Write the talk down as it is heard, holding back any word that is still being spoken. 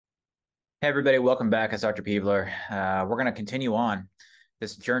Hey everybody, welcome back. It's Dr. Peebler. We're going to continue on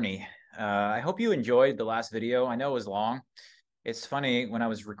this journey. I hope you enjoyed the last video. I know it was long. It's funny, when I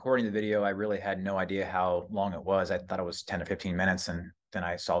was recording the video, I really had no idea how long it was. I thought it was 10 to 15 minutes, and then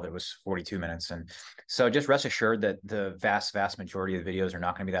I saw that it was 42 minutes. And so just rest assured that the vast majority of the videos are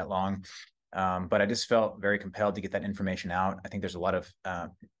not going to be that long. But I just felt very compelled to get that information out. I think there's a lot of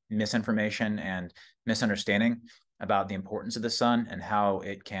misinformation and misunderstanding about the importance of the sun and how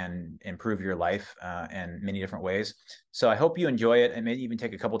it can improve your life in many different ways. So I hope you enjoy it, and maybe even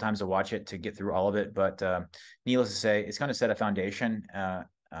take a couple times to watch it to get through all of it. But needless to say, it's going to set a foundation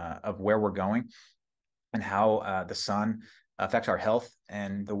of where we're going and how the sun affects our health.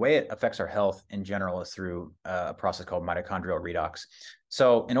 And the way it affects our health in general is through a process called mitochondrial redox.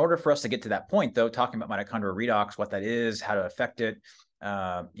 So in order for us to get to that point, though, talking about mitochondrial redox, what that is, how to affect it,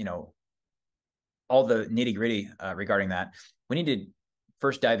 all the nitty gritty regarding that, we need to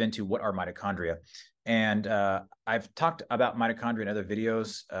first dive into what are mitochondria. And I've talked about mitochondria in other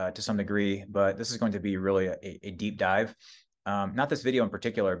videos to some degree, but this is going to be really a deep dive. Not this video in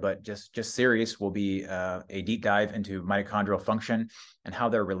particular, but just series will be a deep dive into mitochondrial function and how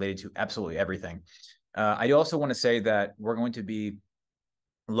they're related to absolutely everything. I do also want to say that we're going to be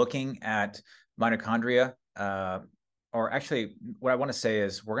looking at mitochondria, or actually, what I want to say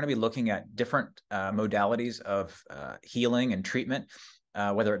is we're going to be looking at different modalities of healing and treatment,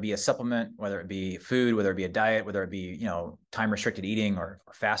 whether it be a supplement, whether it be food, whether it be a diet, whether it be time-restricted eating or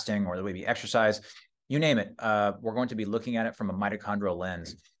fasting, or the way we exercise, you name it. We're going to be looking at it from a mitochondrial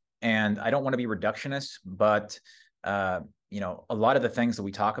lens. And I don't want to be reductionist, but a lot of the things that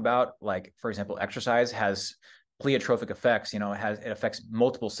we talk about, like for example, exercise has pleiotropic effects. It affects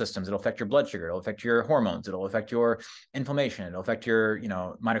multiple systems. It'll affect your blood sugar. It'll affect your hormones. It'll affect your inflammation. It'll affect your,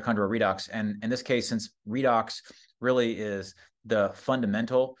 mitochondrial redox. And in this case, since redox really is the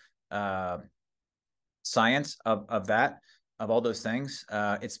fundamental science of all those things,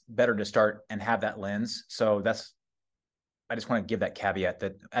 it's better to start and have that lens. So I just want to give that caveat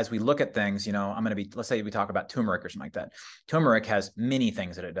that as we look at things, let's say we talk about turmeric or something like that. Turmeric has many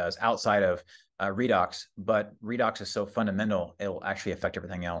things that it does outside of redox, but redox is so fundamental, it'll actually affect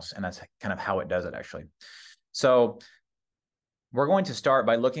everything else. And that's kind of how it does it, actually. So we're going to start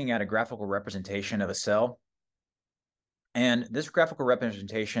by looking at a graphical representation of a cell. And this graphical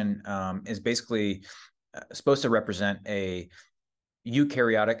representation is basically supposed to represent a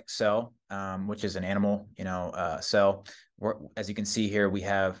eukaryotic cell, which is an animal, cell. As you can see here, we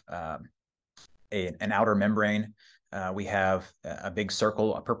have an outer membrane. We have a big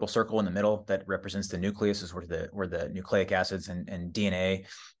circle, a purple circle in the middle that represents the nucleus, is where the nucleic acids and DNA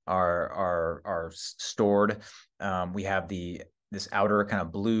are stored. We have this outer kind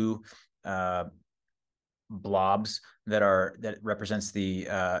of blue blobs that represents the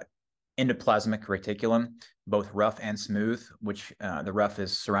endoplasmic reticulum, both rough and smooth, which the rough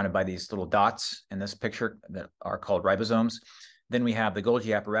is surrounded by these little dots in this picture that are called ribosomes. Then we have the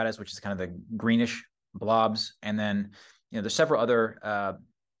Golgi apparatus, which is kind of the greenish blobs. And then, there's several other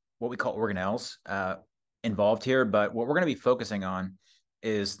what we call organelles involved here. But what we're going to be focusing on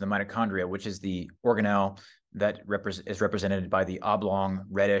is the mitochondria, which is the organelle that is represented by the oblong,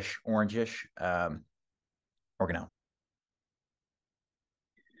 reddish, orangish organelle.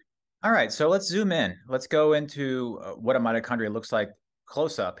 All right, so let's zoom in. Let's go into what a mitochondria looks like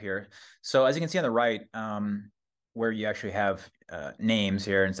close up here. So as you can see on the right, where you actually have names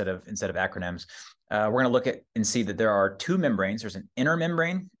here instead of acronyms, we're going to look at and see that there are two membranes. There's an inner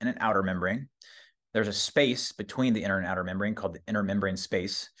membrane and an outer membrane. There's a space between the inner and outer membrane called the inner membrane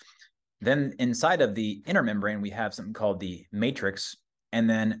space. Then inside of the inner membrane, we have something called the matrix. And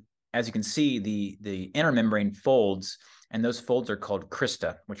then, as you can see, the inner membrane folds, and those folds are called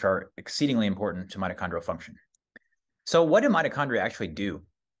crista, which are exceedingly important to mitochondrial function. So what do mitochondria actually do?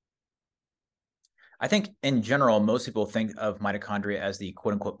 I think in general, most people think of mitochondria as the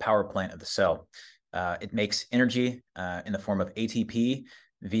quote unquote power plant of the cell. It makes energy in the form of ATP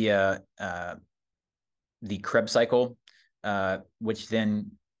via the Krebs cycle, which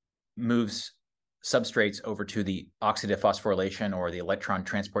then moves substrates over to the oxidative phosphorylation or the electron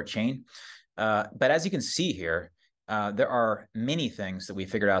transport chain. But as you can see here, there are many things that we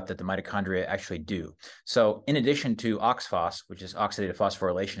figured out that the mitochondria actually do. So in addition to OXPHOS, which is oxidative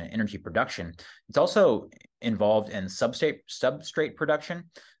phosphorylation and energy production, it's also involved in substrate production,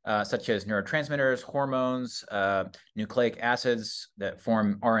 such as neurotransmitters, hormones, nucleic acids that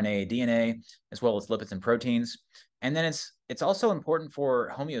form RNA, DNA, as well as lipids and proteins. And then it's also important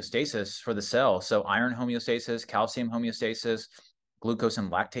for homeostasis for the cell. So iron homeostasis, calcium homeostasis, glucose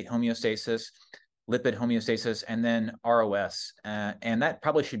and lactate homeostasis. lipid homeostasis, and then ROS. And that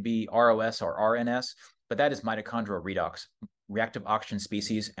probably should be ROS or RNS, but that is mitochondrial redox, reactive oxygen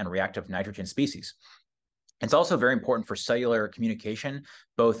species and reactive nitrogen species. It's also very important for cellular communication,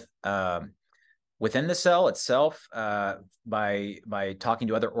 both within the cell itself by talking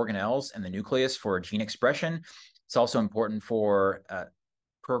to other organelles in the nucleus for gene expression. It's also important for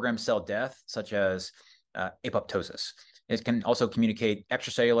programmed cell death, such as apoptosis. It can also communicate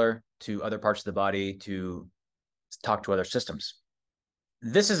extracellular to other parts of the body to talk to other systems.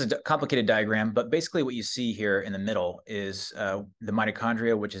 This is a complicated diagram, but basically what you see here in the middle is the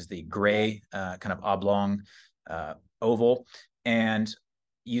mitochondria, which is the gray kind of oblong oval. And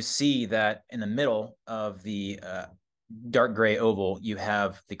you see that in the middle of the dark gray oval, you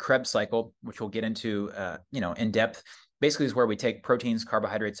have the Krebs cycle, which we'll get into in depth. Basically is where we take proteins,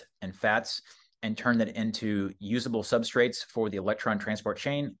 carbohydrates, and fats and turn that into usable substrates for the electron transport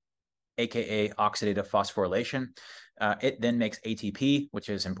chain, aka oxidative phosphorylation. It then makes ATP, which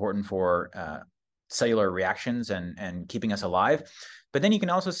is important for cellular reactions and keeping us alive. But then you can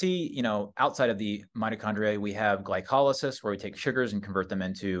also see, outside of the mitochondria, we have glycolysis, where we take sugars and convert them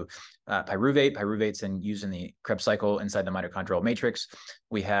into pyruvate. Pyruvate's then used in the Krebs cycle inside the mitochondrial matrix.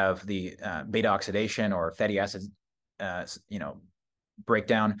 We have the beta oxidation or fatty acid,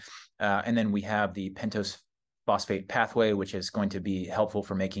 breakdown. And then we have the pentose phosphate pathway, which is going to be helpful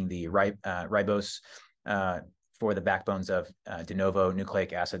for making the ribose for the backbones of de novo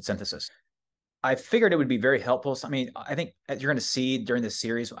nucleic acid synthesis. I figured it would be very helpful. So, I think as you're going to see during this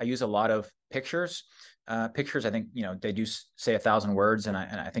series, I use a lot of pictures. Pictures, I think, they do say 1,000 words, and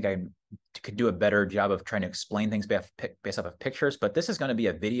I think I could do a better job of trying to explain things based off of pictures. But this is going to be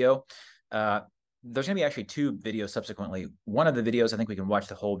a video. There's going to be actually 2 videos subsequently. One of the videos, I think we can watch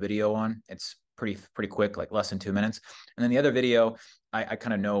the whole video on. It's pretty quick, like less than 2 minutes. And then the other video, I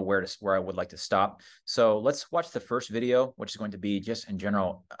kind of know where I would like to stop. So let's watch the first video, which is going to be just in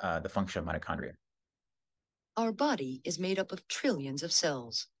general, the function of mitochondria. Our body is made up of trillions of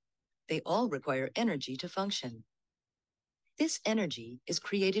cells. They all require energy to function. This energy is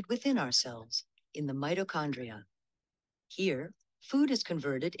created within our cells, in the mitochondria. Here, food is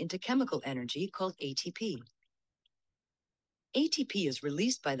converted into chemical energy called ATP. ATP is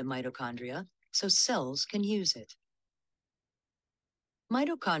released by the mitochondria so cells can use it.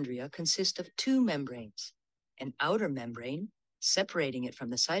 Mitochondria consist of 2 membranes, an outer membrane, separating it from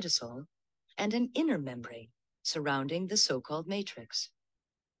the cytosol, and an inner membrane, surrounding the so-called matrix.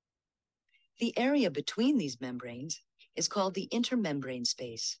 The area between these membranes is called the intermembrane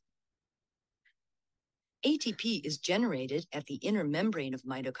space. ATP is generated at the inner membrane of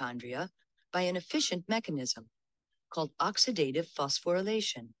mitochondria by an efficient mechanism called oxidative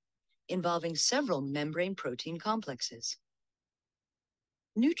phosphorylation, involving several membrane protein complexes.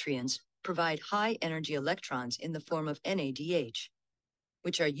 Nutrients provide high-energy electrons in the form of NADH,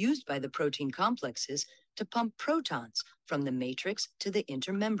 which are used by the protein complexes to pump protons from the matrix to the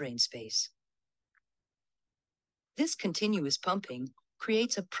intermembrane space. This continuous pumping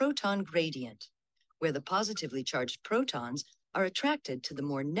creates a proton gradient, where the positively charged protons are attracted to the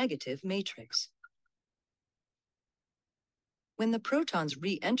more negative matrix. When the protons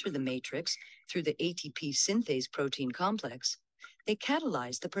re-enter the matrix through the ATP synthase protein complex, they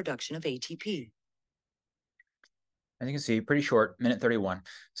catalyze the production of ATP. As you can see, pretty short, minute 31.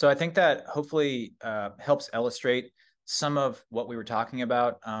 So I think that hopefully helps illustrate some of what we were talking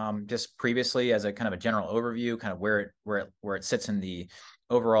about just previously as a kind of a general overview, kind of where it sits in the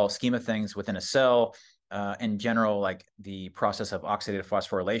overall scheme of things within a cell, in general, like the process of oxidative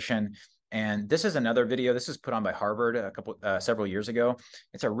phosphorylation. And this is another video. This is put on by Harvard several years ago.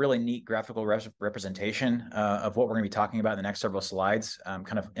 It's a really neat graphical representation of what we're going to be talking about in the next several slides,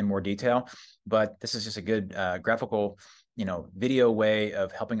 kind of in more detail. But this is just a good graphical, video way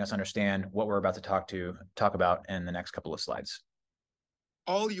of helping us understand what we're about to talk about in the next couple of slides.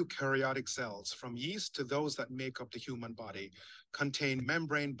 All eukaryotic cells, from yeast to those that make up the human body, contain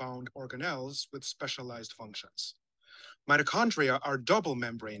membrane-bound organelles with specialized functions. Mitochondria are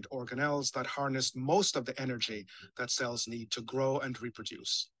double-membraned organelles that harness most of the energy that cells need to grow and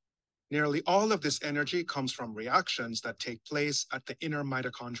reproduce. Nearly all of this energy comes from reactions that take place at the inner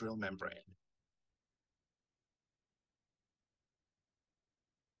mitochondrial membrane.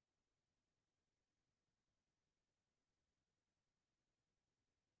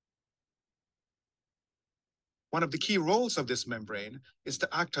 One of the key roles of this membrane is to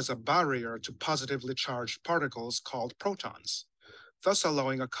act as a barrier to positively charged particles called protons, thus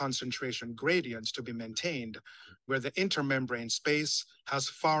allowing a concentration gradient to be maintained where the intermembrane space has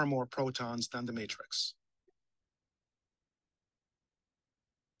far more protons than the matrix.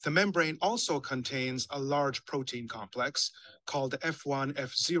 The membrane also contains a large protein complex called the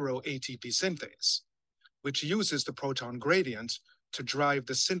F1F0 ATP synthase, which uses the proton gradient to drive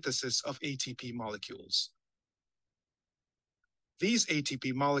the synthesis of ATP molecules. These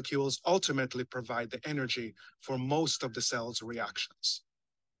ATP molecules ultimately provide the energy for most of the cell's reactions.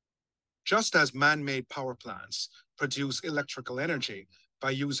 Just as man-made power plants produce electrical energy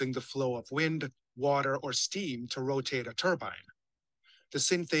by using the flow of wind, water, or steam to rotate a turbine, the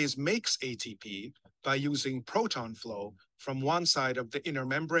synthase makes ATP by using proton flow from one side of the inner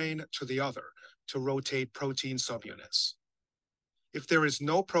membrane to the other to rotate protein subunits. If there is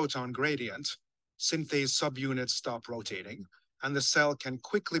no proton gradient, synthase subunits stop rotating, and the cell can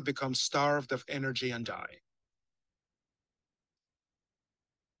quickly become starved of energy and die.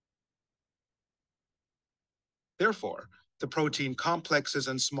 Therefore, the protein complexes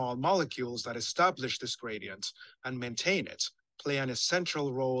and small molecules that establish this gradient and maintain it play an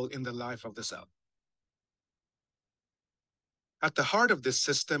essential role in the life of the cell. At the heart of this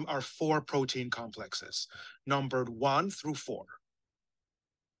system are 4 protein complexes, numbered 1 through 4.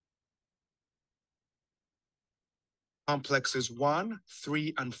 Complexes 1,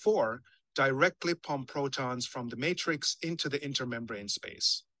 3, and 4 directly pump protons from the matrix into the intermembrane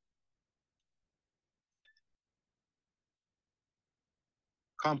space.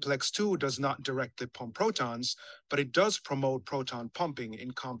 Complex 2 does not directly pump protons, but it does promote proton pumping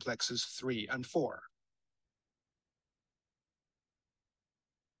in complexes 3 and 4.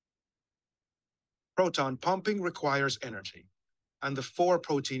 Proton pumping requires energy, and the 4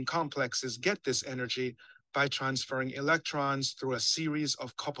 protein complexes get this energy by transferring electrons through a series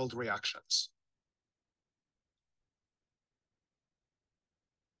of coupled reactions.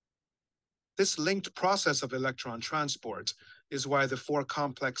 This linked process of electron transport is why the 4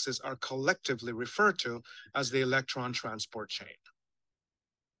 complexes are collectively referred to as the electron transport chain.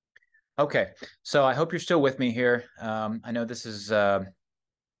 Okay, so I hope you're still with me here. I know this is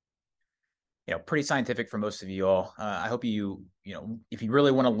pretty scientific for most of you all. I hope you if you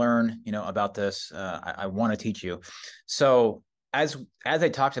really want to learn about this, I want to teach you. So as I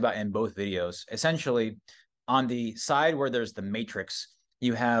talked about in both videos, essentially on the side where there's the matrix,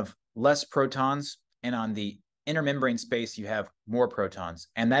 you have less protons, and on the inner membrane space, you have more protons,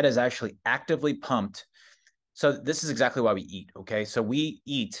 and that is actually actively pumped. So this is exactly why we eat, okay? So we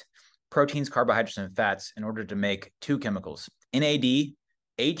eat proteins, carbohydrates, and fats in order to make 2 chemicals, NADH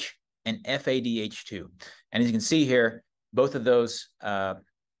and FADH2. And as you can see here, both of those are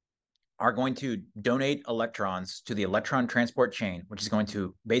going to donate electrons to the electron transport chain, which is going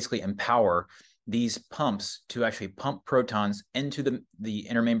to basically empower these pumps to actually pump protons into the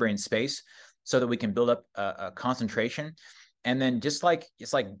intermembrane space so that we can build up a concentration. And then just like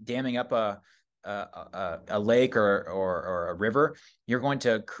it's like damming up a lake or a river, you're going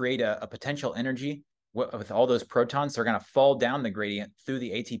to create a potential energy with all those protons. They're going to fall down the gradient through the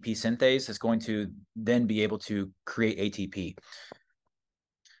ATP synthase. It's going to then be able to create ATP.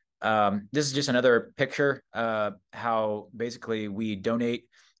 This is just another picture how basically we donate,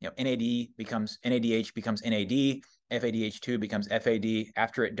 NADH becomes NAD, FADH2 becomes FAD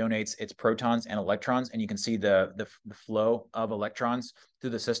after it donates its protons and electrons, and you can see the flow of electrons through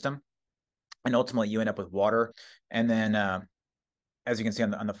the system, and ultimately you end up with water. And then as you can see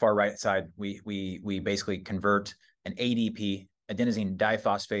on the far right side, we basically convert an ADP, adenosine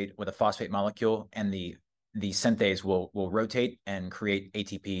diphosphate, with a phosphate molecule, and the synthase will rotate and create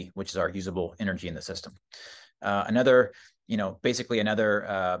ATP, which is our usable energy in the system. Basically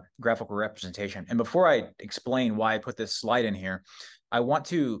another graphical representation. And before I explain why I put this slide in here, I want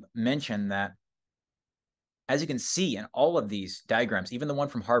to mention that, as you can see in all of these diagrams, even the one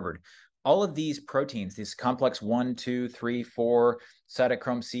from Harvard, all of these proteins, these complex 1, 2, 3, 4,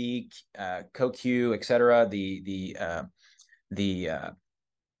 cytochrome C, CoQ, etc., the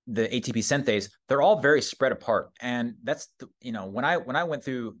ATP synthase, they're all very spread apart. And that's when I went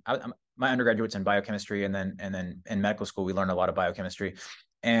through my undergraduate's in biochemistry, and then in medical school we learned a lot of biochemistry.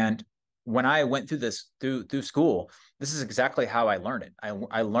 And when I went through this through school, this is exactly how I learned it.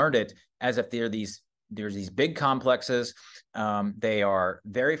 I learned it as if there's these big complexes. They are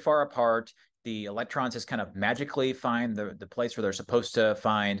very far apart. The electrons just kind of magically find the place where they're supposed to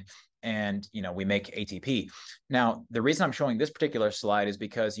find, and we make ATP. Now, the reason I'm showing this particular slide is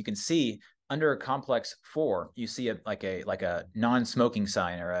because you can see under complex 4, you see like a non-smoking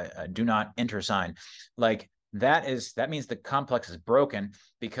sign, or a do not enter sign. Like that means the complex is broken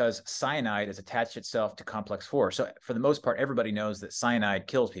because cyanide has attached itself to complex 4. So for the most part, everybody knows that cyanide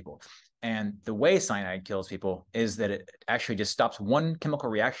kills people. And the way cyanide kills people is that it actually just stops one chemical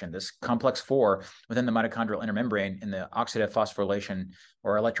reaction, this complex 4 within the mitochondrial inner membrane in the oxidative phosphorylation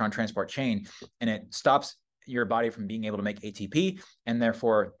or electron transport chain, and it stops your body from being able to make ATP, and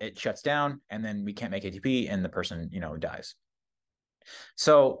therefore it shuts down, and then we can't make ATP, and the person, dies.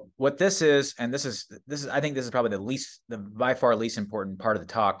 So what this is, and this is, I think this is probably the by far least important part of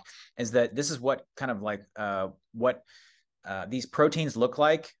the talk, is that this is what kind of like what these proteins look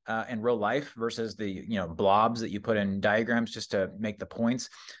like in real life versus the blobs that you put in diagrams just to make the points.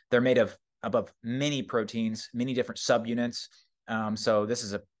 They're made of many proteins, many different subunits. So this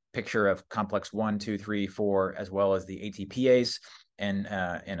is a picture of complex 1, 2, 3, 4, as well as the ATPase, and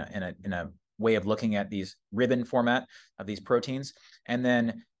in a way of looking at these ribbon format of these proteins. And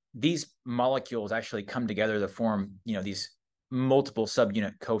then these molecules actually come together to form these multiple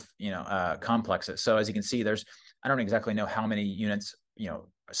subunit complexes. So as you can see, I don't exactly know how many units,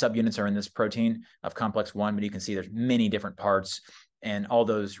 subunits are in this protein of complex 1, but you can see there's many different parts, and all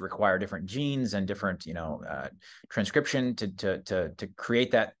those require different genes and different, transcription to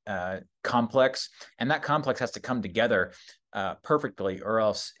create that complex. And that complex has to come together perfectly, or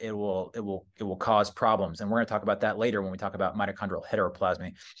else it will cause problems. And we're going to talk about that later when we talk about mitochondrial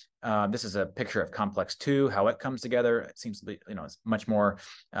heteroplasmy. This is a picture of complex 2, how it comes together. It seems to be, it's much more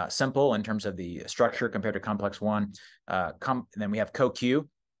simple in terms of the structure compared to complex 1. Then we have CoQ,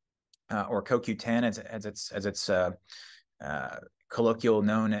 or CoQ10 as it's colloquial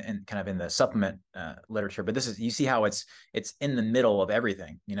known and kind of in the supplement literature. But you see how it's in the middle of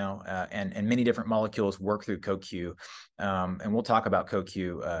everything, and many different molecules work through CoQ. And we'll talk about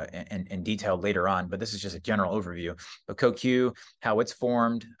CoQ in detail later on, but this is just a general overview. But CoQ, how it's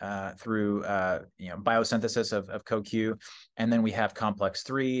formed through biosynthesis of CoQ. And then we have complex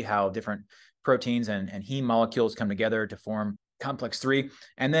 3, how different proteins and heme molecules come together to form complex 3.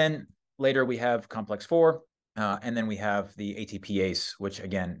 And then later we have complex 4. And then we have the ATPase, which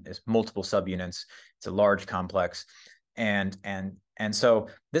again is multiple subunits. It's a large complex, and so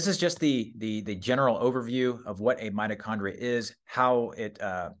this is just the general overview of what a mitochondria is, how it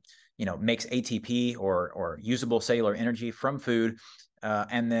makes ATP or usable cellular energy from food,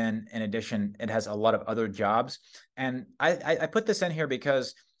 and then in addition, it has a lot of other jobs. And I put this in here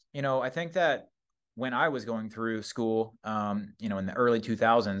because I think that when I was going through school, in the early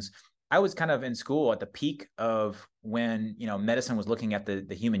 2000s. I was kind of in school at the peak of when, medicine was looking at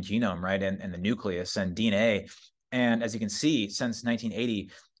the human genome, right, and the nucleus and DNA. And as you can see, since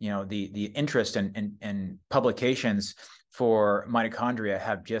 1980, the interest in publications for mitochondria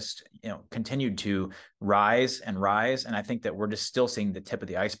have just, continued to rise and rise. And I think that we're just still seeing the tip of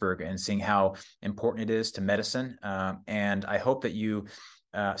the iceberg and seeing how important it is to medicine. And I hope that you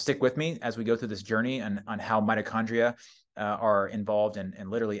stick with me as we go through this journey on how mitochondria are involved in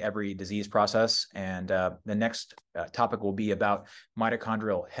literally every disease process. And the next topic will be about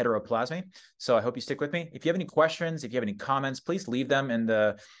mitochondrial heteroplasmy. So I hope you stick with me. If you have any questions, if you have any comments, please leave them in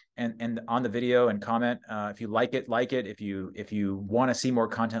the and on the video and comment. If you like it, like it. If you want to see more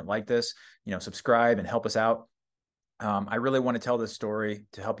content like this, subscribe and help us out. I really want to tell this story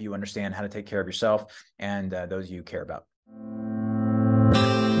to help you understand how to take care of yourself and those you care about.